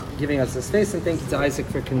giving us the space, and thank you to Isaac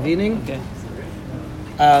for convening. Okay.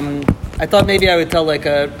 I thought maybe I would tell like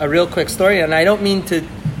a real quick story, and I don't mean to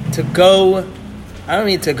go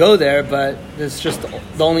there, but it's just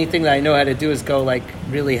the only thing that I know how to do is go like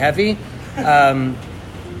really heavy.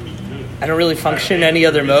 I don't really function in any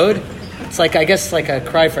other mode. It's like, I guess, like a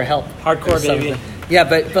cry for help. Hardcore, baby. Yeah,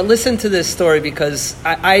 but listen to this story, because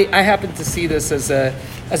I happen to see this as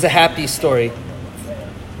a happy story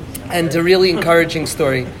and a really encouraging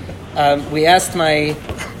story.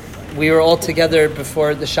 We were all together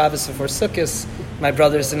before the Shabbos, before Sukkot, my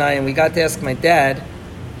brothers and I, and we got to ask my dad.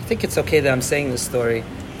 I think it's okay that I'm saying this story.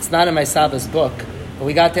 It's not in my Saba's book. But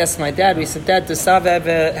we got to ask my dad. We said, Dad, does Saba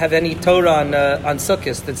have any Torah on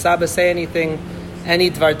Sukkot? Did Saba say anything, any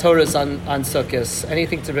Dvar Torahs on Sukkot?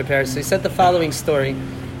 Anything to prepare? So he said the following story.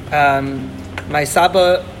 My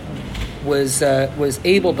Saba was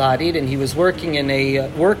able-bodied, and he was working in a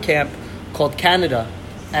work camp called Canada.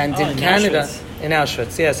 And in Canada, Auschwitz. in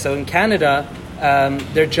Auschwitz, yeah. So in Canada,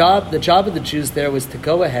 the job of the Jews there was to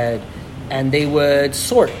go ahead and they would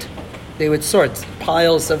sort. They would sort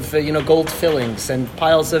piles of gold fillings and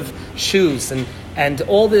piles of shoes and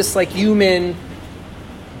all this like human,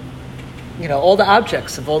 all the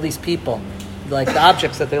objects of all these people, like the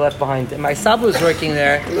objects that they left behind. And my Saba was working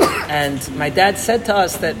there, and my dad said to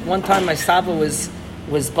us that one time my Saba was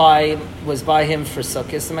by him for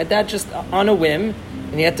Sukkot, and my dad just on a whim,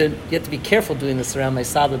 and you have to be careful doing this around my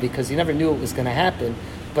Saba because you never knew what was going to happen.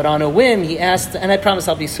 But on a whim, he asked, and I promise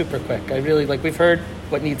I'll be super quick. I really, we've heard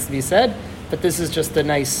what needs to be said, but this is just a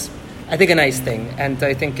nice thing. And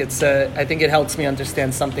I think it helps me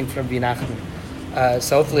understand something from Binachman.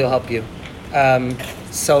 So hopefully it'll help you.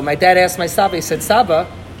 So my dad asked my Saba, he said, Saba,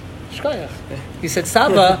 he said,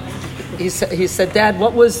 Saba, he said, Dad,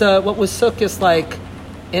 what was Sukkot like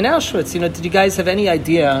in Auschwitz? Did you guys have any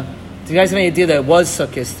idea? Did you guys have any idea that it was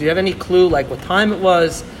Sukkot? Do you have any clue, like what time it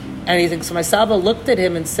was? Anything? So my Saba looked at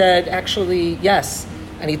him and said, actually, yes.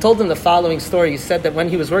 And he told him the following story. He said that when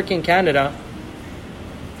he was working in Canada,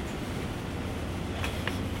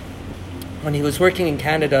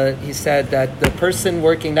 he said that the person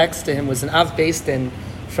working next to him was an Av Beis Din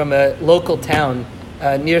from a local town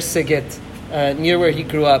near Sigit, near where he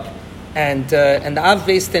grew up. And the Av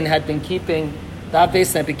Beis Din had been keeping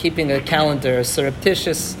a calendar, a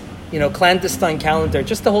surreptitious, clandestine calendar,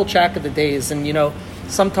 just to hold track of the days. And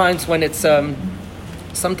sometimes when it's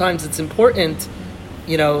important,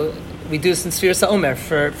 we do this in Sfiras HaOmer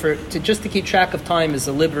to keep track of time is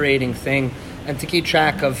a liberating thing, and to keep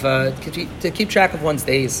track of one's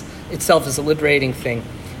days itself is a liberating thing.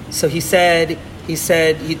 So he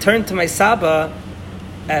turned to my Saba.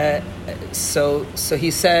 So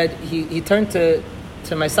he said he turned to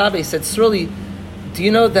my Saba. He said, Sruli, do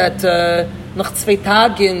you know that noch 2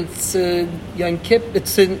 Tagen it's Yom Kippur,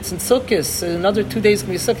 it's in Sukkot, another 2 days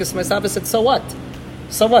can be Sukkot. My Saba said, so what?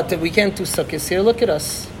 So what? That we can't do Sukkot here? Look at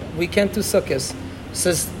us. We can't do Sukkot. He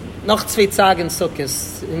says, noch 2 Tagen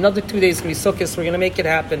Sukkot. Another 2 days can be Sukkot. We're going to make it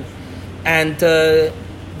happen. And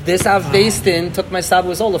this Av Beis Din took my Saba,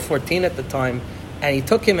 was all of 14 at the time, and he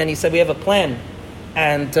took him and he said, we have a plan.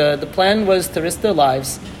 And the plan was to risk their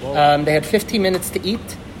lives. They had 15 minutes to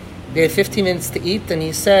eat. And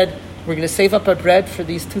he said, we're going to save up our bread for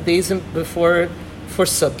these 2 days for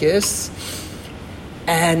Sukkot.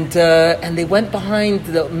 And they went behind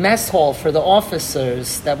the mess hall for the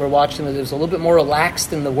officers that were watching. It was a little bit more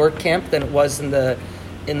relaxed in the work camp than it was in the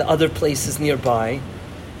other places nearby.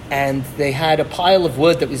 And they had a pile of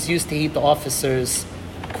wood that was used to heat the officers'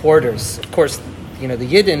 quarters. Of course, the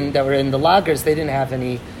Yidden that were in the lagers, they didn't have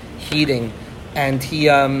any heating. And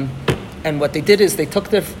and what they did is they took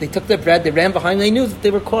their bread, they ran behind, they knew that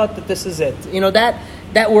they were caught, that this is it.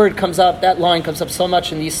 That word comes up, that line comes up so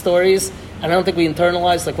much in these stories, and I don't think we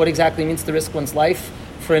internalize what exactly it means to risk one's life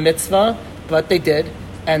for a mitzvah, but they did.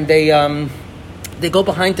 And they go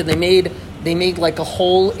behind and they made like a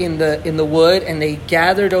hole in the wood, and they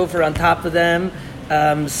gathered over on top of them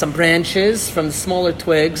some branches from the smaller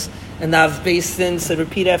twigs, and the Av Beis Din said,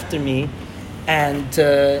 repeat after me. And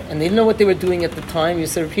they didn't know what they were doing at the time. You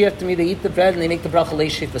said, repeat after me. They eat the bread and they make the bracha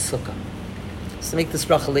leishev v'sukkah. So make this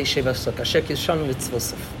bracha leishev v'sukkah. Asher kishanu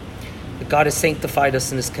mitzvosef. That God has sanctified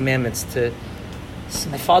us in His commandments. So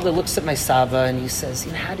my father looks at my Saba and he says,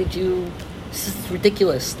 how did you? This is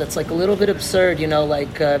ridiculous. That's like a little bit absurd.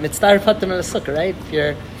 Mitzvah pater v'sukkah, right? If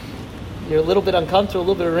you're a little bit uncomfortable, a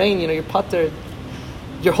little bit of rain, you're pater.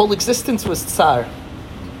 Your whole existence was tsar.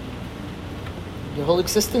 Your whole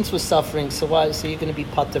existence was suffering, so why? So you're going to be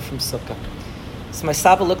pater from Sukkah. So my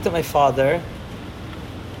Saba looked at my father,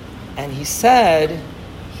 and he said,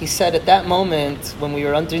 he said at that moment, when we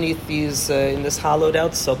were underneath these, in this hollowed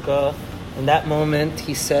out sukkah, in that moment,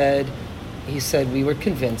 he said, we were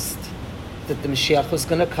convinced that the Mashiach was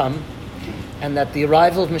going to come, and that the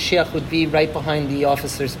arrival of Mashiach would be right behind the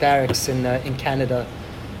officers' barracks in Canada.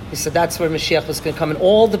 He said that's where Mashiach was going to come, and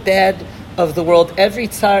all the bad of the world, every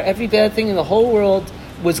tsar, every bad thing in the whole world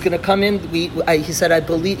was going to come in. He said,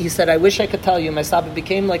 I wish I could tell you. My Saba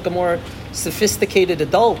became like a more sophisticated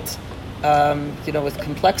adult, with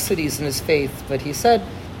complexities in his faith. But he said,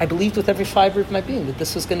 I believed with every fiber of my being that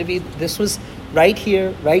this was right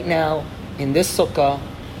here, right now, in this sukkah.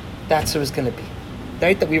 That's what it was going to be.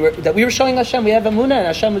 Right? That we were showing Hashem, we have Amunah, and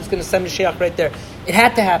Hashem was going to send Mashiach right there. It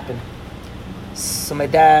had to happen. So my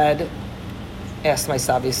dad asked my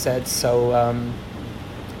Saba, he said, so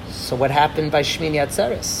what happened by Shmini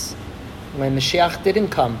Atzeres when Mashiach didn't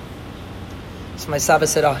come? So my Saba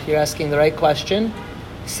said, you're asking the right question.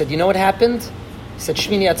 He said, you know what happened? He said,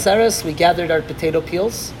 Shmini Atzeres, we gathered our potato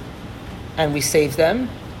peels and we saved them.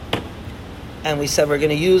 And we said, we're going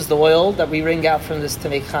to use the oil that we wring out from this to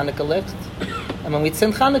make Chanukah licht. And when we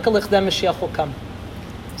send Chanukah licht, then Mashiach will come.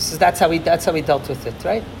 So that's how we dealt with it,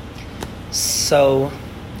 right? So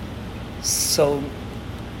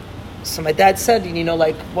my dad said,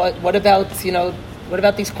 what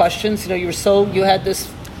about these questions? You had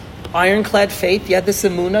this ironclad faith, you had this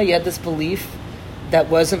emunah, you had this belief that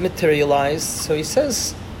wasn't materialized. So he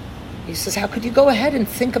says, how could you go ahead and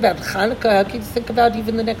think about Chanukah? How could you think about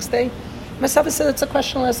even the next day? My Saba said, it's a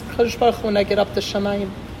question I'll ask Kadosh Baruch Hu when I get up to Shamayim.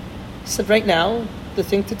 He said, right now, the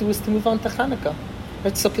thing to do is to move on to Chanukah.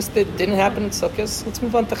 Sukkot didn't happen in Sukkot. Let's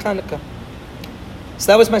move on to Chanukah. So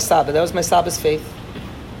that was my Saba. That was my Saba's faith.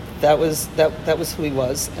 That was who he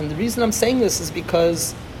was. And the reason I'm saying this is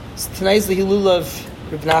because tonight's the Hilul of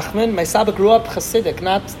Reb Nachman. My Saba grew up Hasidic,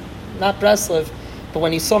 not Breslov. But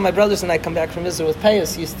when he saw my brothers and I come back from Israel with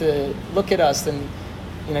Payas, he used to look at us and,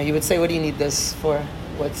 he would say, what do you need this for?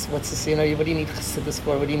 What's this? What do you need Chassidus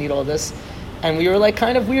for? What do you need all this? And we were like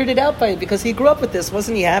kind of weirded out by it because he grew up with this.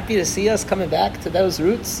 Wasn't he happy to see us coming back to those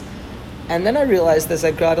roots? And then I realized as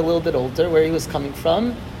I got a little bit older where he was coming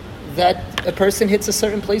from, that a person hits a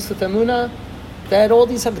certain place with Amunah, that all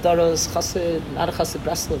these Hagdaros, Chassid, not a Chassid,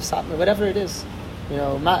 Breslov, Satmar, whatever it is,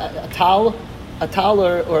 a tal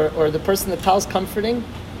or the person that tal's comforting,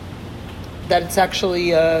 that it's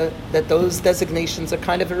actually, that those designations are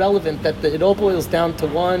kind of irrelevant, that it all boils down to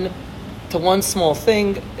one small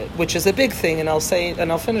thing, which is a big thing, and I'll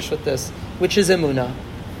finish with this, which is Emunah.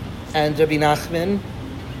 And Rabbi Nachman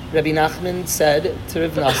said to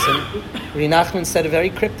Rav Nassim, said a very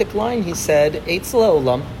cryptic line. He said, Eitz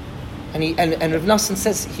La'olam, and Rav Nassim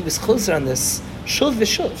says he was choser on this, shuv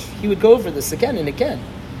v'shuv. He would go over this again and again.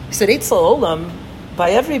 He said, Eitz La'olam,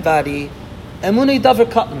 by everybody, Emunah davar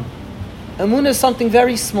katan. Emunah is something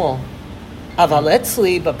very small. Aval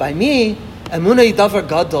etzli, but by me, Emunah davar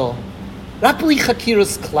gadol. Rakli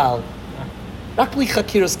chakirus klal. Rakli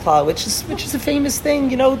chakirus klal, which is a famous thing.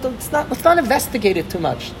 Let's not investigate it too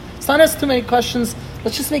much. Let's not ask too many questions.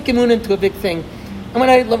 Let's just make Emunah into a big thing. And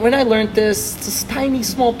when I learned this, it's this tiny,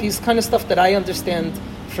 small piece, kind of stuff that I understand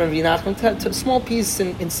from Rinachman, a small piece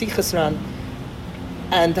in Sichas Ran.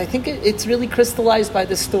 And I think it's really crystallized by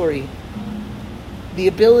this story. The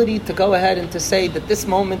ability to go ahead and to say that this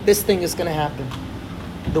moment, this thing is going to happen.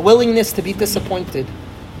 The willingness to be disappointed.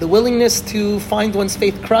 The willingness to find one's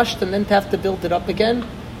faith crushed and then to have to build it up again.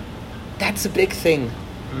 That's a big thing.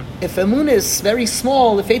 Mm-hmm. If Emunah is very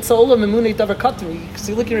small, if Eitz Ha'olam Emunah davar katan, because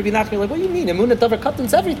you look at Rabbi Nachman, you're like, what do you mean? Emunah davar katan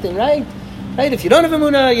is everything, right? Right? If you don't have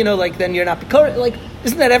Emunah, then you're not Bikoret.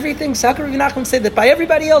 Isn't that everything? So how can Rabbi Nachman say that by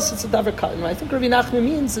everybody else it's a davar katan? What I think Rabbi Nachman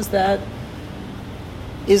means is that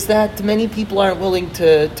many people aren't willing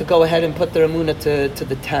to go ahead and put their Emunah to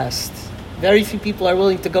the test. Very few people are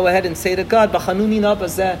willing to go ahead and say to God, B'chanuni na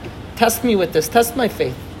bazeh, test me with this, test my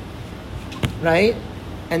faith. Right?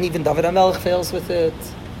 And even David HaMelech fails with it.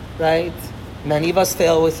 Right? Many of us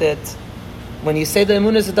fail with it. When you say the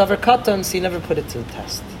Emunah is a davar katan, so you never put it to the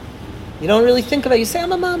test. You don't really think about it. You say,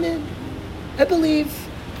 I'm a mamin. I believe.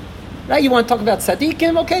 Right? You want to talk about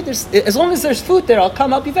tzaddikim? Okay, as long as there's food there,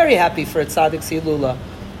 I'll be very happy for a tzaddik silula.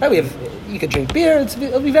 Right? You could drink beer.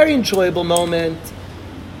 It'll be a very enjoyable moment.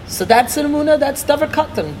 So that's an emunah. That's davar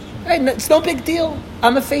katan. Right? It's no big deal.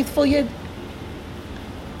 I'm a faithful yid.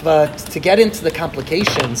 But to get into the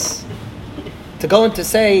complications, to go and to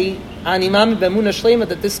say ani mami b'emunah shleima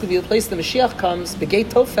that this could be the place the Mashiach comes, begay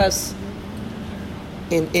tofes,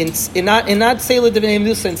 in not Seila Divnei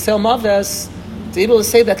Musa in Sel Maves, to be able to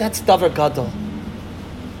say that's davar gadol.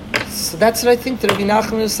 So that's what I think that Rabbi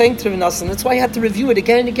Nachman was saying to Rabbi Nassim. That's why you have to review it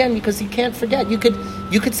again and again, because you can't forget. You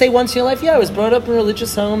could say once in your life, yeah, I was brought up in a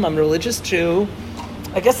religious home, I'm a religious Jew.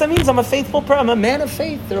 I guess that means I'm a faithful person, I'm a man of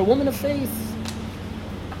faith, or a woman of faith.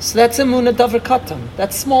 So that's Emunah Davar Katan.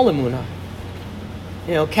 That's small Emunah.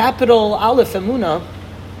 Capital Aleph Emunah,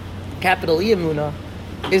 capital E Emunah,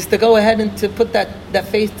 is to go ahead and to put that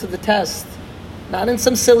faith to the test. Not in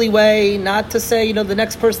some silly way, not to say, the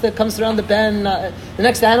next person that comes around the bend, the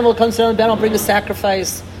next animal comes around the bend, I'll bring a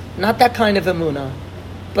sacrifice. Not that kind of emunah.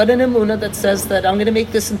 But an emunah that says that I'm going to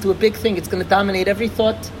make this into a big thing. It's going to dominate every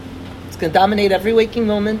thought. It's going to dominate every waking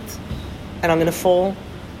moment. And I'm going to fall.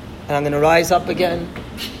 And I'm going to rise up again.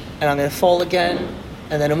 And I'm going to fall again.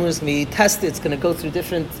 And then emunah is going to be tested. It's going to go through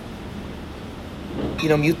different,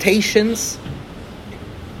 mutations.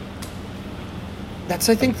 That's,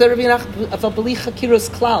 I think, the Rabbi Nachman of a Beli Chakiros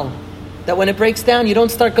Klal. That when it breaks down, you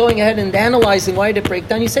don't start going ahead and analyzing why did it break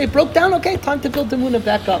down. You say, it broke down, okay, time to build the Emunah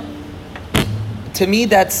back up. To me,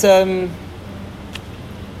 it's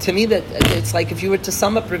like if you were to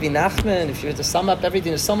sum up Rabbi Nachman, if you were to sum up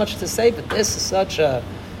everything, there's so much to say, but this is such a...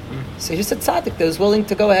 So here's a tzaddik that was willing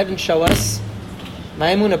to go ahead and show us,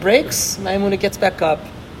 my Emunah breaks, my Emunah gets back up.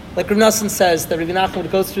 Like Rav Nosson says, that Rabbi Nachman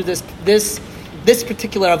would go through this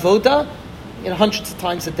particular avoda, hundreds of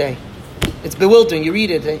times a day. It's bewildering. You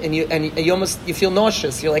read it and you feel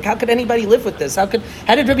nauseous. You're like, how could anybody live with this? How did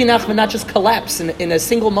Rabbi Nachman not just collapse in a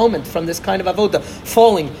single moment from this kind of avoda,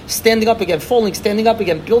 falling, standing up again, falling, standing up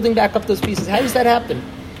again, building back up those pieces? How does that happen?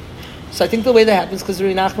 So I think the way that happens because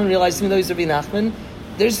Rabbi Nachman realized, even though he's Rabbi Nachman,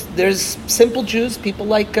 there's simple Jews, people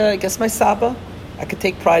like I guess my Saba. I could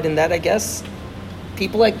take pride in that. I guess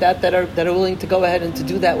people like that are willing to go ahead and to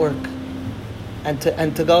do that work. And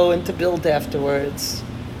to go and to build afterwards.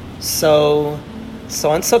 So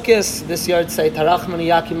on Sukkot, this year say Tarachmanu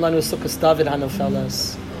Yakim Lanu Sukkot David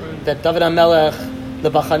Hanofelas. That David HaMelech, the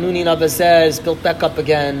Bachanuni Nabazeh is built back up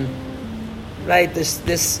again. Right? This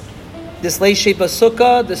Leishei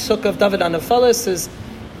B'Sukkah, the Sukkah of David Hanofelas is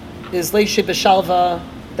Leishei B'Shalva.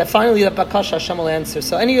 That finally the Bakasha Hashem will answer.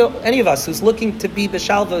 So any of us who's looking to be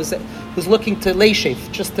B'Shalva, who's looking to Leishei,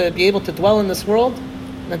 just to be able to dwell in this world,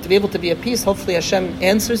 and to be able to be at peace, hopefully Hashem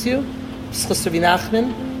answers you. V'schus Rabbi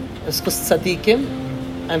Nachman, v'schus tzaddikim,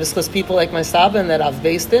 and v'schus people like my Saba and that I've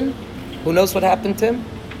based in. Who knows what happened to him?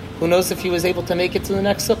 Who knows if he was able to make it to the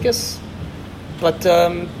next Sukkot?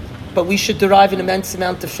 But we should derive an immense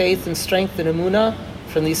amount of faith and strength and emunah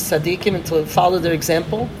from these tzaddikim and to follow their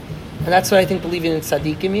example. And that's what I think believing in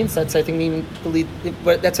tzaddikim means. That's what I think it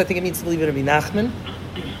means to believe in Rabbi Nachman.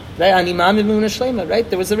 Right? An imam emunah shlema. Right?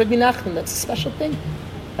 There was a Rabbi Nachman. That's a special thing.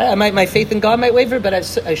 My faith in God might waver, but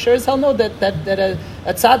I sure as hell know that a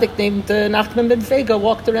tzaddik named Nachman ben Vega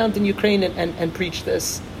walked around in Ukraine and preached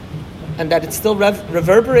this, and that it still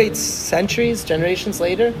reverberates centuries, generations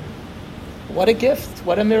later. What a gift!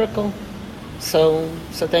 What a miracle! So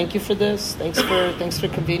thank you for this. Thanks for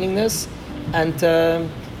convening this, and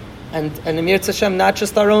Amir Tzashem, not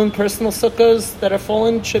just our own personal sukkahs that are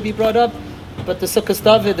fallen should be brought up. But the Sukkot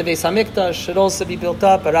David, the Beis HaMikdash, should also be built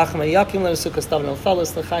up. Arachma Yakim, the Sukkot David,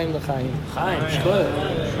 L'Chaim, L'Chaim. Chaim,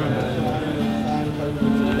 good.